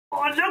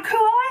Oh, look who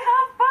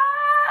I have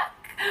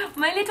back!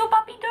 My little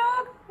puppy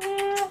dog.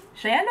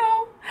 Say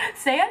hello.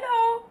 Say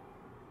hello.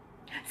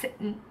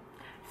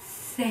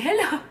 Say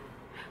hello.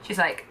 She's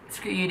like,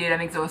 screw you dude,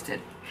 I'm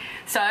exhausted.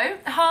 So,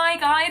 hi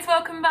guys,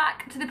 welcome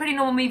back to the Pretty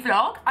Normal Me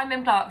vlog. I'm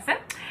Em Clarkson.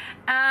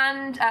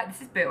 And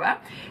this is Bua.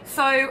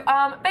 So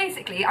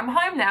basically I'm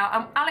home now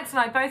and Alex and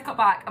I both got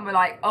back and we're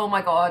like, oh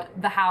my god,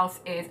 the house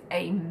is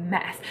a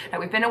mess.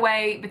 Like, we've been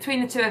away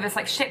between the two of us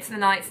like ships in the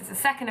night since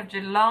the 2nd of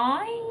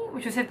July,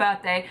 which was his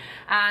birthday,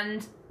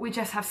 and we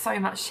just have so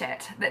much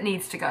shit that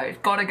needs to go. It's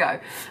gotta go.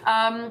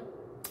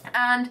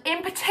 And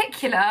in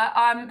particular,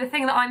 the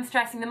thing that I'm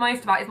stressing the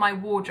most about is my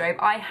wardrobe.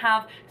 I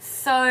have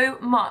so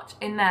much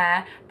in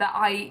there that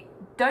I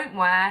don't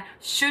wear,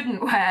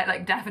 shouldn't wear,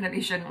 like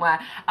definitely shouldn't wear.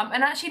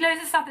 And actually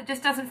loads of stuff that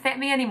just doesn't fit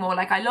me anymore.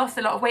 Like, I lost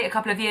a lot of weight a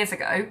couple of years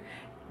ago.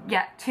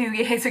 Yeah, 2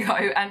 years ago,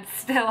 and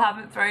still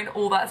haven't thrown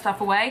all that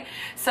stuff away.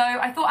 So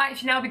I thought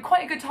actually now would be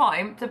quite a good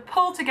time to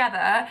pull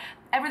together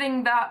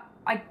everything that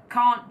I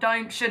can't,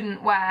 don't,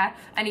 shouldn't wear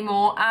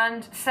anymore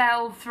and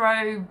sell,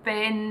 throw,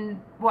 bin,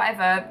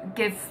 whatever,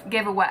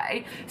 give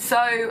away. So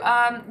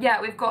yeah,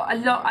 I've got a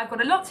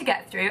lot to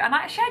get through, and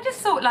actually I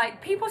just thought,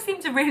 like, people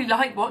seem to really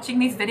like watching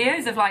these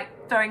videos of like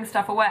throwing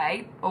stuff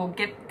away or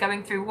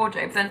going through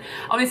wardrobes. And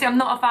obviously I'm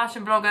not a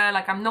fashion blogger,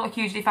 like I'm not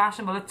hugely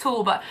fashionable at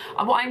all, but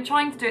what I'm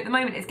trying to do at the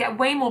moment is get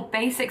way more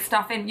basic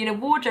stuff in, you know,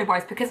 wardrobe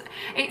wise, because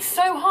it's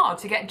so hard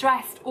to get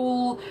dressed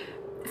all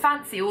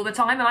fancy all the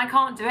time and I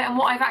can't do it. And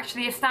what I've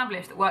actually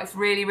established that works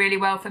really, really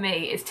well for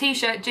me is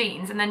t-shirt,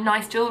 jeans, and then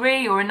nice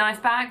jewellery or a nice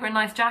bag or a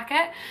nice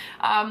jacket.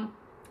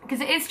 Because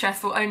it is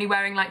stressful only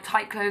wearing like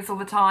tight clothes all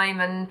the time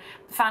and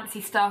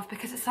fancy stuff,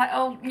 because it's like,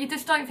 oh, you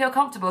just don't feel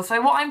comfortable. So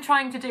what I'm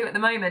trying to do at the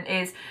moment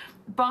is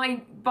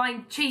buy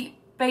cheap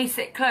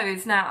basic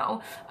clothes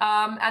now,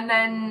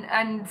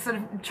 and sort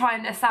of try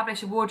and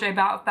establish a wardrobe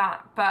out of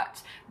that.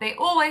 But they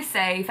always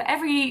say for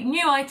every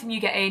new item you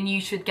get in, you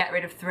should get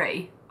rid of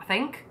 3, I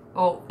think,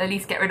 or at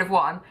least get rid of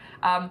 1.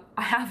 I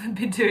haven't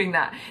been doing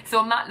that. So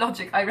on that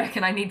logic, I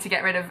reckon I need to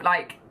get rid of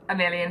like a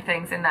million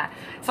things in there.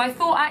 So I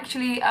thought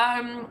actually,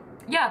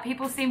 yeah,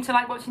 people seem to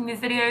like watching these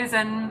videos,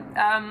 and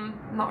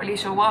not really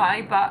sure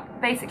why,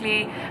 but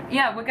basically,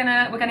 yeah, we're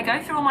gonna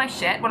go through all my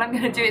shit. What I'm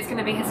gonna do is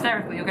gonna be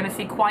hysterical. You're gonna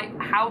see quite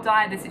how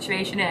dire the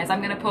situation is.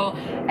 I'm gonna pull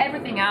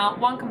everything out,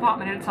 one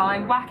compartment at a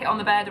time, whack it on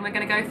the bed, and we're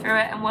gonna go through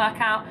it and work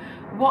out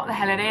what the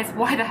hell it is,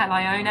 why the hell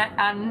I own it,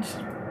 and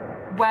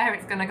where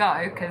it's gonna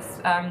go,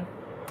 because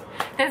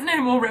there's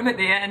no more room at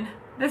the end.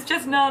 There's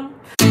just none.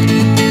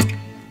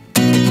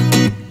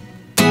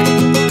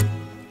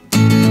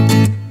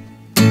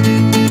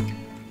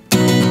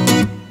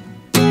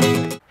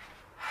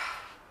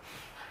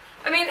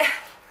 I mean,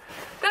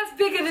 that's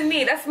bigger than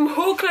me. That's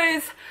more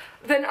clothes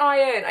than I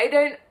own. I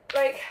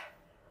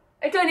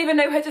don't even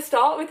know where to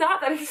start with that.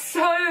 That is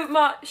so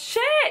much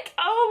shit.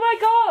 Oh my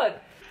god.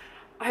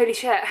 Holy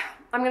shit.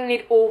 I'm gonna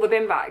need all the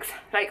bin bags,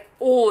 like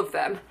all of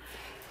them.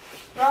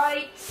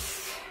 Right,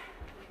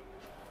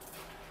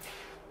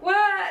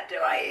 where do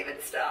I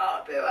even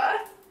start,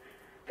 Bua?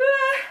 Bua,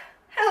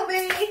 help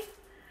me.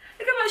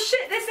 Look how much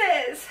shit this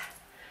is.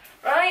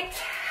 Right.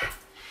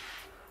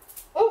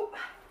 Oh,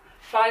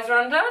 flies are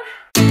undone.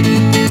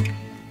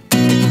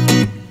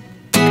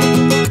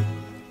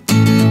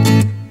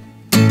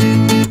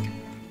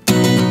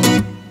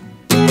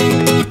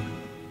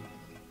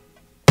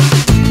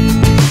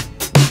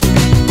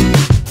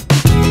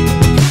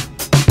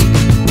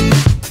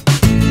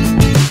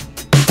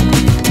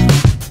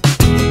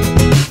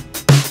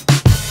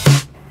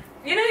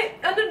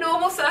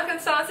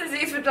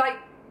 These would like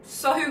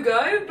so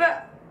go,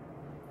 but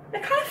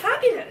they're kind of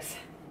fabulous.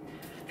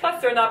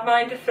 Plus they're not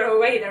mine to throw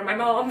away, they're my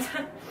mom's.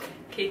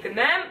 Keeping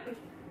them.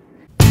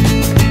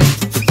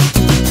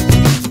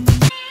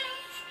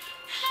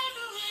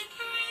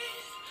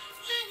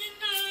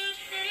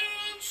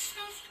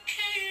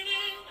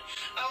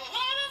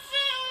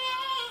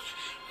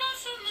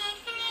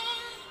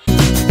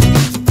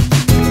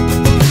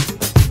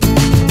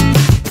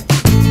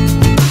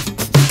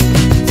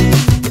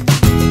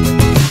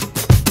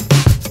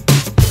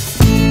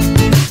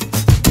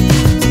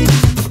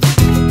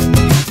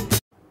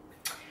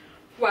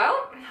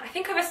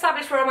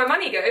 Where all my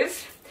money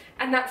goes,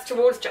 and that's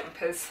towards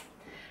jumpers.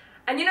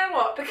 And you know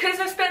what, because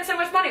I've spent so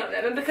much money on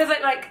them, and because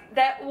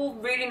they're all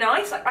really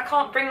nice, like I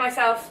can't bring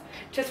myself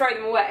to throw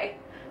them away.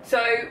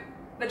 So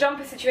the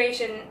jumper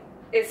situation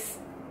is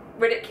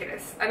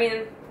ridiculous. I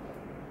mean,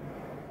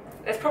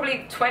 there's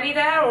probably 20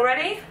 there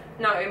already.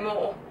 No,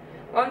 more.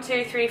 1,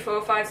 2, 3,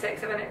 4, 5,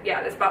 6, 7, 8. Yeah,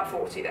 there's about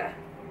 40 there.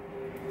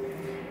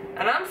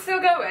 And I'm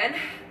still going.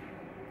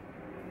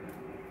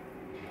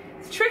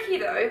 It's tricky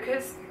though,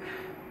 because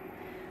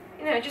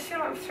you know, I just feel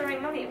like I'm throwing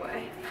money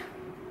away.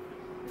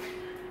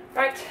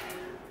 Right,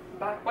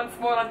 back once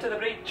more onto the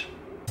beach.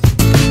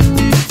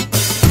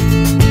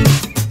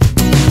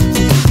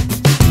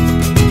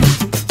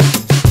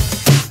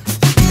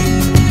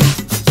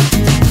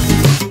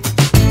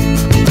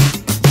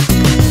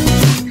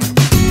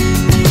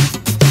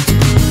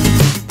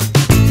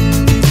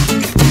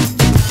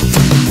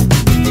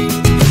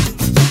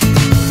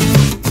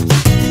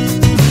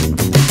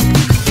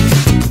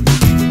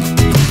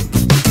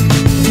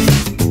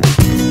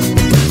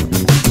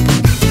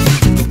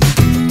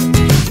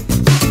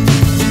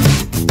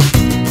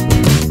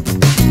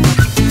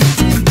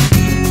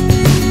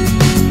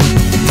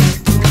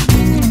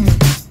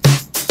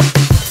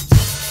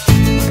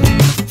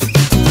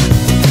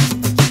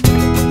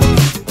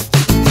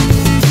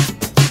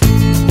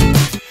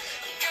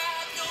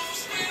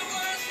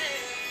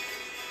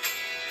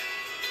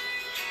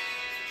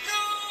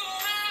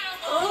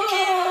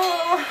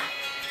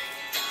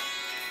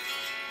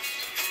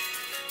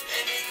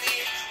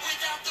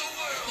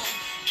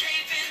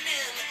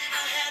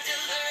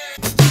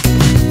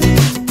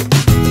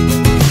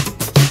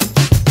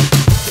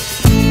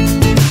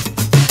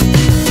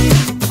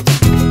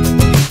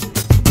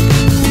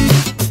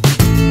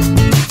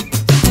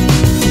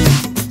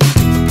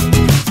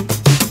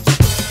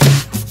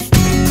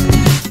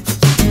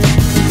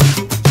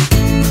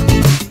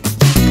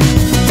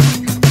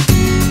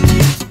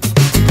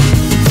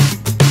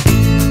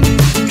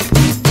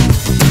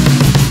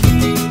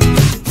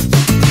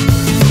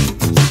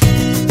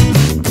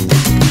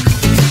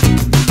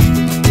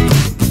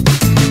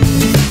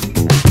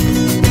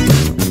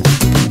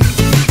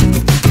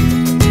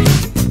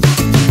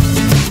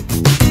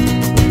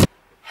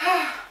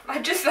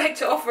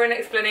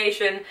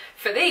 inspiration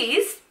for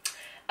these.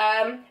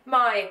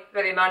 My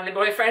very manly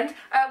boyfriend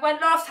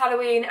went last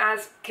Halloween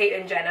as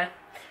Caitlyn Jenner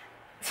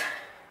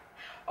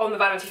on the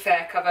Vanity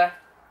Fair cover.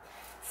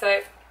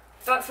 So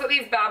that's what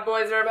these bad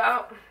boys are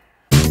about.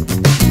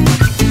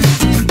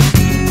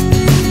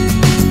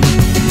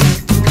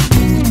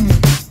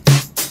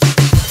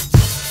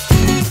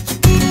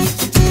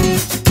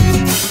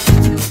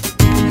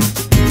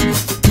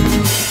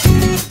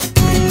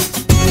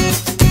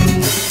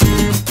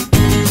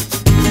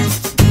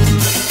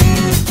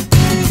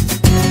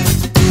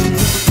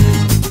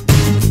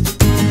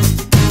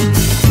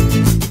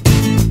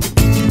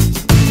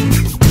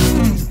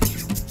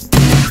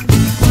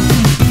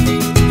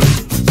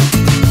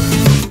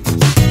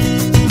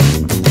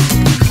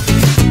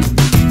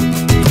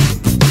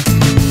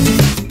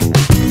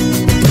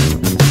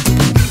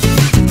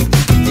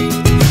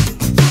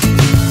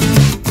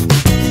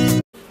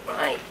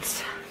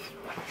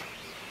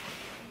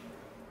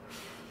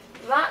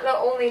 That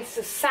all needs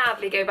to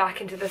sadly go back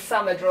into the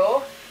summer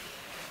drawer.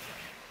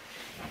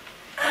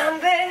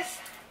 And this.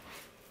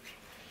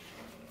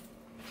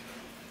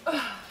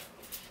 I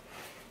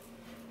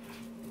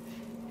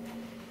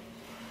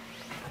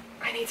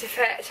need to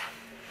fit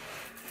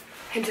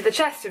into the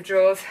chest of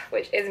drawers,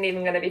 which isn't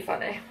even going to be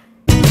funny.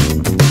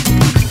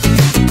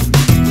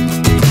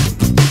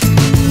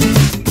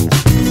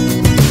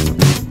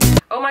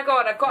 Oh my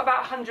god, I've got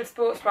about 100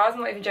 sports bras,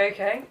 I'm not even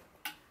joking.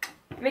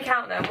 Let me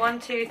count them. 1,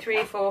 2,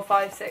 3, 4,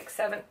 5, 6,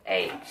 7,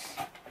 8.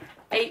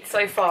 8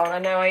 so far, and I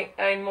know I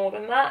own more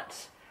than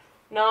that.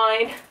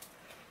 9,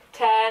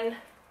 10,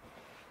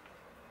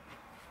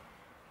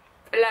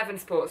 11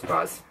 sports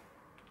bras.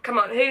 Come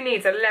on, who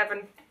needs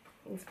 11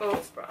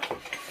 sports bras?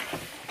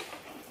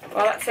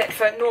 Well, that's it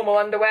for normal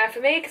underwear for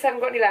me, because I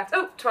haven't got any left.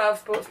 Oh, 12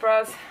 sports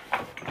bras.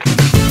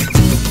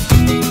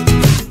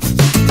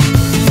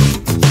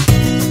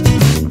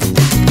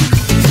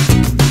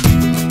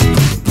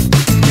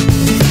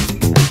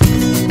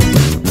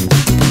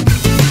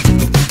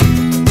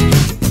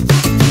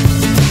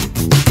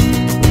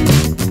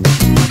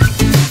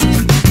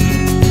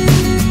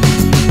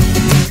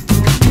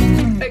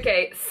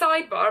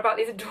 About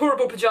these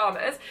adorable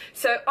pyjamas.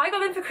 So I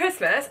got them for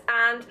Christmas,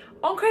 and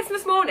on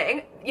Christmas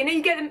morning, you know,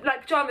 you get them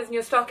like pyjamas in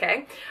your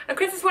stocking, and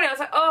Christmas morning I was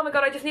like, oh my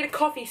god, I just need a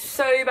coffee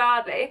so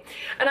badly,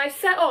 and I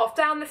set off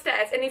down the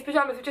stairs, and these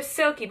pyjamas were just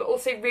silky but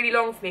also really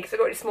long for me because I've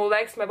got really small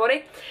legs for my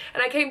body,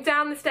 and I came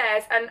down the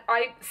stairs and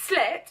I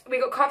slipped. We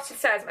got carpeted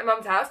stairs at my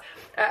mum's house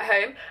at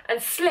home,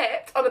 and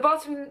slipped on the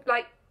bottom,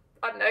 like,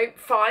 I don't know,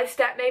 5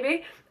 step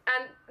maybe.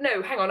 And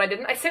no, hang on, I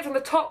didn't. I slipped on the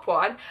top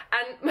one,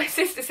 and my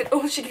sister said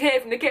all she could hear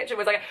from the kitchen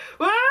was like,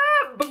 "Wah!"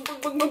 Bung,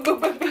 bung, bung, bung, bung,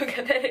 bung, bung,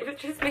 and then it was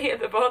just me at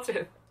the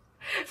bottom.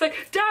 It's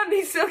like, damn,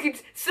 these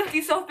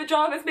silky soft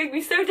pyjamas make me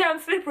so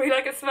damn slippery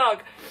like a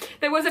smug.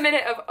 There was a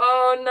minute of,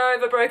 oh no,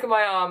 I've broken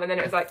my arm, and then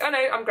it was like, oh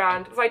no, I'm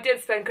grand. So I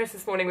did spend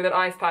Christmas morning with an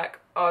ice pack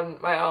on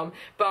my arm,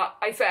 but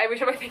I swear every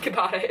time I think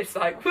about it, it's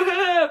like,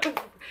 and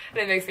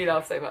it makes me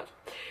laugh so much.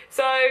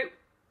 So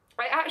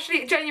I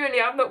actually, genuinely,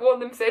 have not worn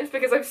them since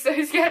because I'm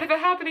so scared of it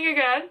happening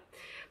again.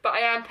 But I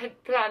am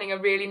planning a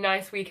really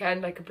nice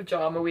weekend, like a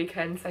pyjama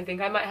weekend, so I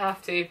think I might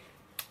have to,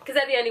 because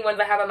they're the only ones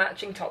I have a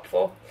matching top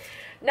for.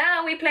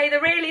 Now we play the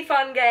really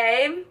fun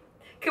game.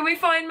 Can we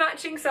find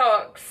matching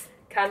socks?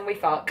 Can we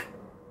fuck?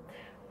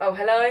 Oh,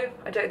 hello.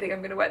 I don't think I'm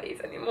going to wear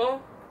these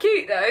anymore.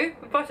 Cute though,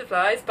 with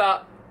butterflies,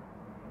 but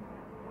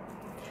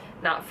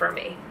not for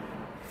me.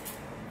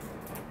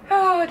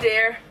 Oh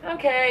dear.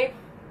 Okay.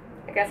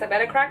 I guess I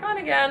better crack on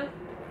again.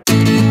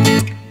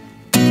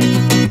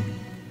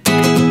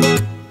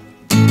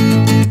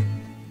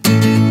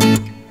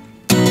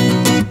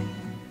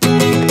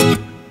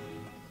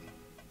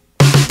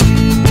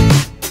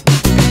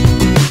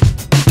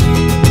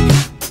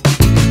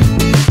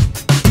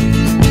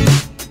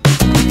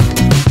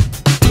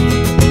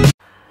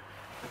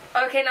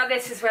 Okay, now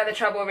this is where the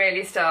trouble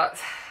really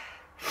starts.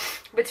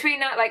 Between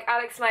that, like,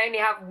 Alex and I only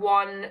have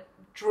one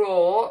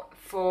drawer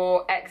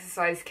for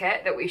exercise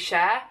kit that we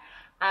share,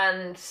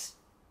 and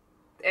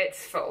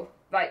it's full.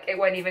 Like, it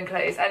won't even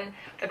close. And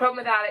the problem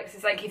with Alex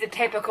is, like, he's a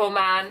typical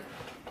man.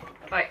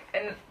 Like,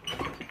 and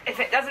if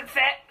it doesn't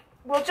fit,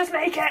 we'll just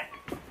make it.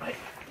 Like,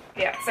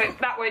 yeah, so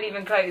that won't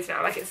even close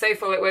now. Like, it's so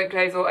full it won't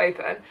close or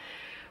open.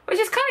 Which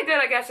is kind of good,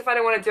 I guess, if I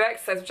don't want to do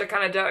exercise, which I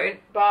kind of don't.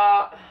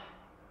 But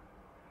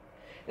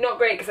not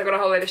great, because I've got a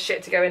whole load of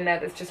shit to go in there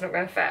that's just not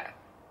going to fit.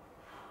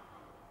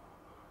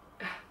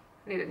 I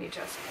need a new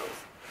chest of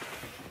clothes.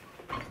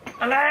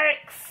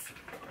 Alex!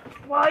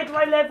 Why do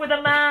I live with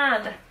a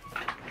man?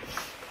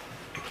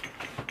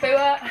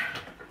 But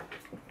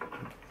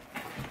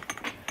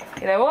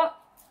you know what?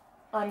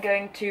 I'm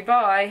going to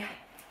buy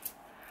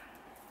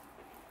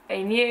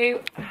a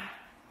new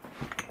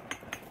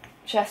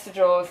chest of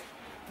drawers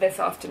this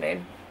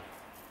afternoon.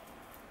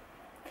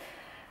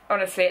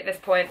 Honestly, at this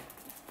point,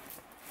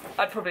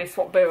 I'd probably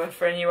swap Bua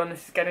for a new one.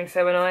 This is getting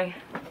so annoying.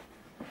 I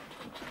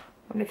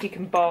wonder if you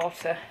can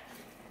barter.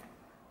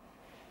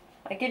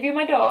 I give you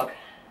my dog.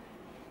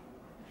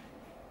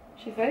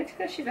 She's very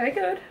good. She's very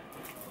good.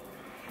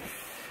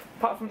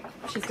 Apart from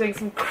she's doing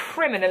some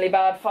criminally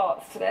bad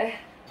farts today.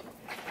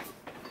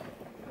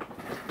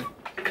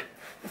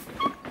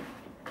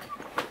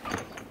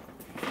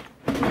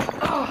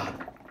 Oh,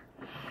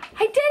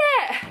 I did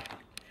it!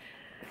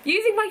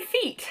 Using my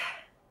feet.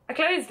 I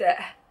closed it.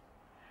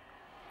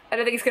 I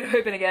don't think it's going to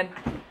open again.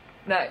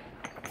 No.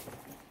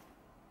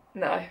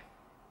 No.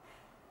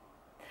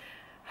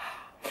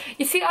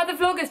 You see, other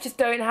vloggers just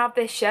don't have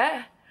this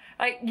shit.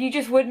 Like, you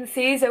just wouldn't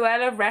see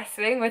Zoella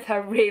wrestling with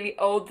her really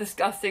old,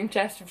 disgusting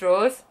chest of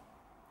drawers.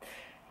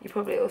 You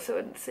probably also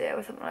wouldn't see it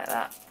with something like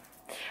that.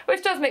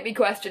 Which does make me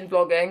question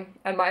vlogging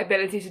and my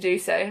ability to do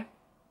so.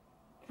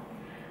 Oh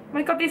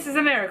my god, this is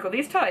a miracle.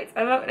 These tights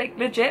are like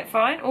legit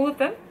fine, all of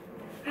them.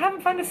 I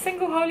haven't found a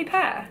single holy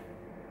pair.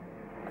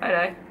 I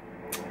know.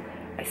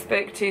 I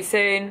spoke too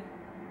soon.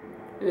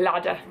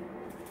 Ladder.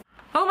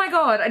 Oh my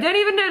god, I don't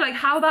even know like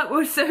how that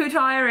was so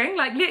tiring.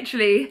 Like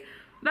literally,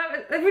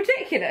 that was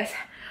ridiculous.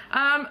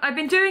 I've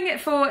been doing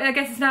it for, I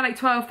guess it's now like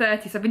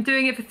 12:30, so I've been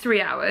doing it for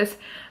 3 hours.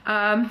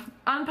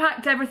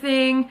 Unpacked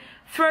everything,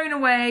 thrown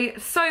away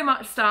so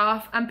much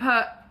stuff, and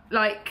put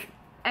like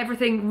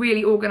everything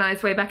really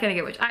organised way back in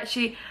again, which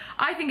actually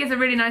I think is a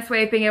really nice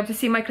way of being able to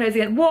see my clothes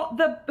again. What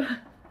the...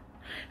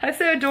 I'm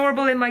so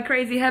adorable in my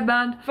crazy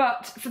headband.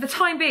 But for the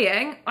time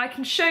being, I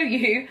can show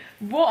you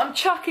what I'm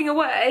chucking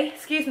away.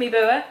 Excuse me,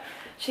 Bua.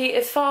 She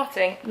is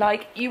farting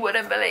like you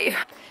wouldn't believe.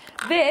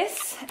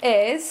 This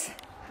is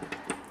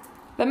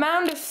the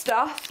mound of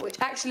stuff, which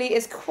actually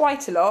is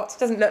quite a lot.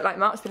 Doesn't look like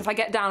much, but if I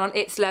get down on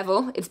its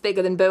level, it's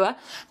bigger than Bua,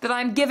 that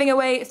I'm giving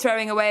away,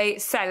 throwing away,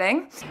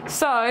 selling.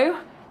 So,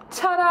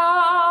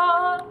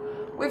 ta-da!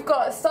 We've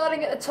got,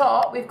 starting at the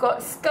top, we've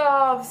got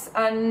scarves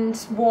and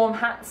warm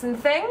hats and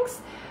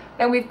things.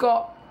 Then we've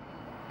got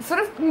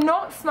sort of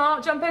not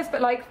smart jumpers,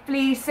 but like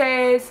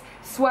fleeces,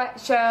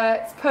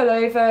 sweatshirts,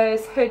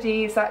 pullovers,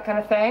 hoodies, that kind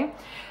of thing.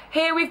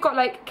 Here we've got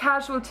like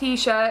casual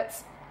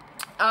t-shirts,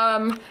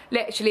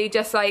 literally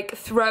just like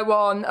throw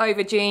on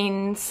over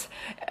jeans,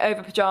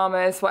 over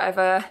pajamas,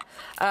 whatever.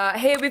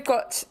 Here we've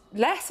got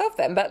less of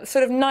them, but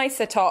sort of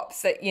nicer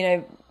tops that, you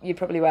know, you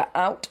probably wear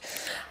out.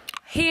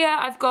 Here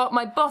I've got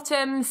my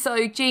bottoms,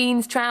 so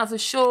jeans,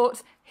 trousers,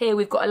 shorts. Here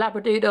we've got a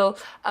Labradoodle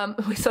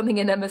with something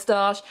in her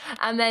moustache,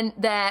 and then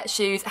their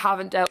shoes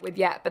haven't dealt with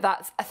yet, but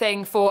that's a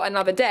thing for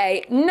another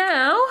day.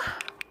 Now,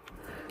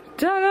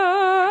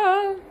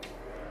 ta-da!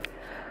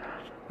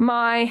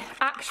 My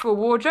actual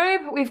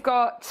wardrobe. We've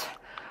got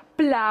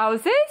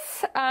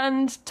blouses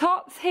and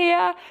tops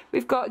here.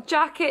 We've got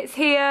jackets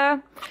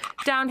here.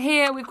 Down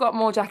here we've got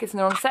more jackets in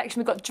the wrong section.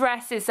 We've got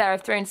dresses there.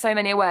 I've thrown so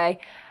many away.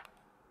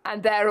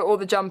 And there are all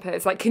the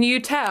jumpers. Like, can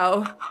you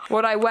tell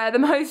what I wear the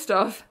most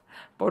of?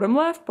 Bottom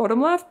left,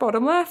 bottom left,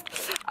 bottom left.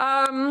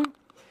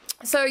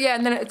 So yeah,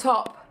 and then at the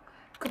top,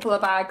 a couple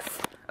of bags.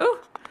 Oh,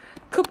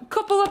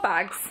 couple of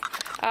bags.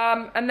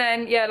 And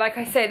then, yeah, like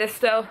I say, there's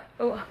still,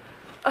 oh,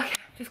 okay,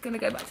 just gonna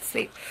go back to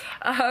sleep.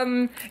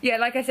 Yeah,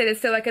 like I said, there's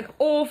still like an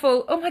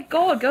awful, oh my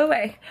god, go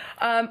away.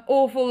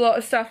 Awful lot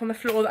of stuff on the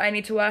floor that I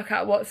need to work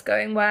out what's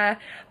going where.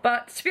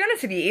 But to be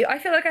honest with you, I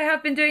feel like I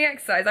have been doing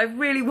exercise. I've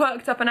really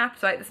worked up an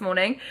appetite this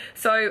morning.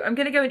 So I'm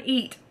gonna go and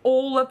eat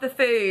all of the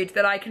food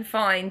that I can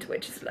find,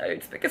 which is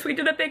loads because we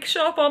did a big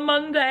shop on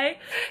Monday.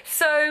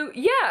 So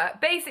yeah,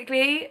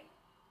 basically,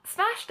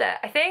 smashed it,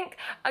 I think.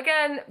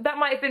 Again, that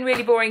might have been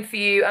really boring for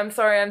you. I'm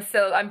sorry,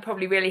 I'm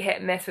probably really hit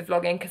and miss with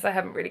vlogging because I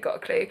haven't really got a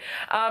clue.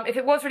 If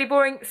it was really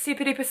boring,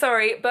 super duper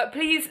sorry, but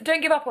please don't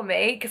give up on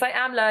me because I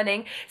am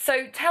learning.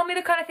 So tell me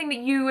the kind of thing that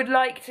you would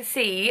like to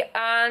see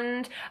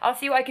and I'll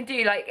see what I can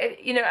do. Like,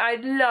 you know,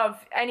 I'd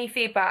love any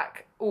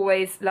feedback.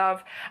 Always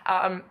love.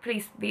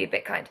 Please be a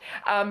bit kind.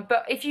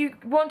 But if you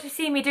want to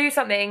see me do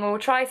something or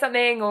try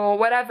something or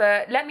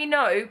whatever, let me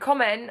know,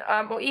 comment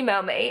or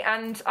email me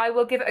and I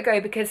will give it a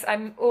go because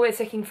I'm always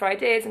looking for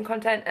ideas and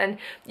content and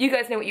you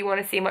guys know what you want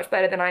to see much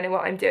better than I know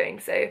what I'm doing.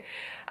 So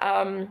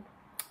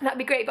that'd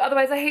be great. But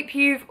otherwise, I hope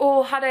you've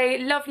all had a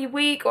lovely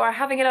week or are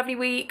having a lovely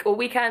week or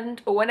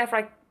weekend or whenever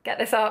I get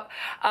this up.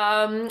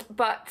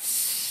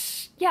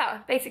 But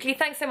yeah, basically,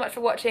 thanks so much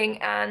for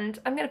watching and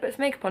I'm going to put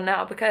some makeup on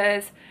now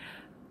because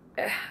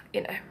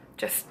you know,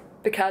 just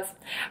because.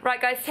 Right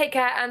guys, take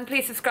care and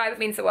please subscribe, it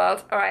means the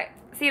world. Alright,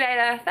 see you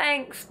later,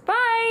 thanks,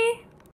 bye!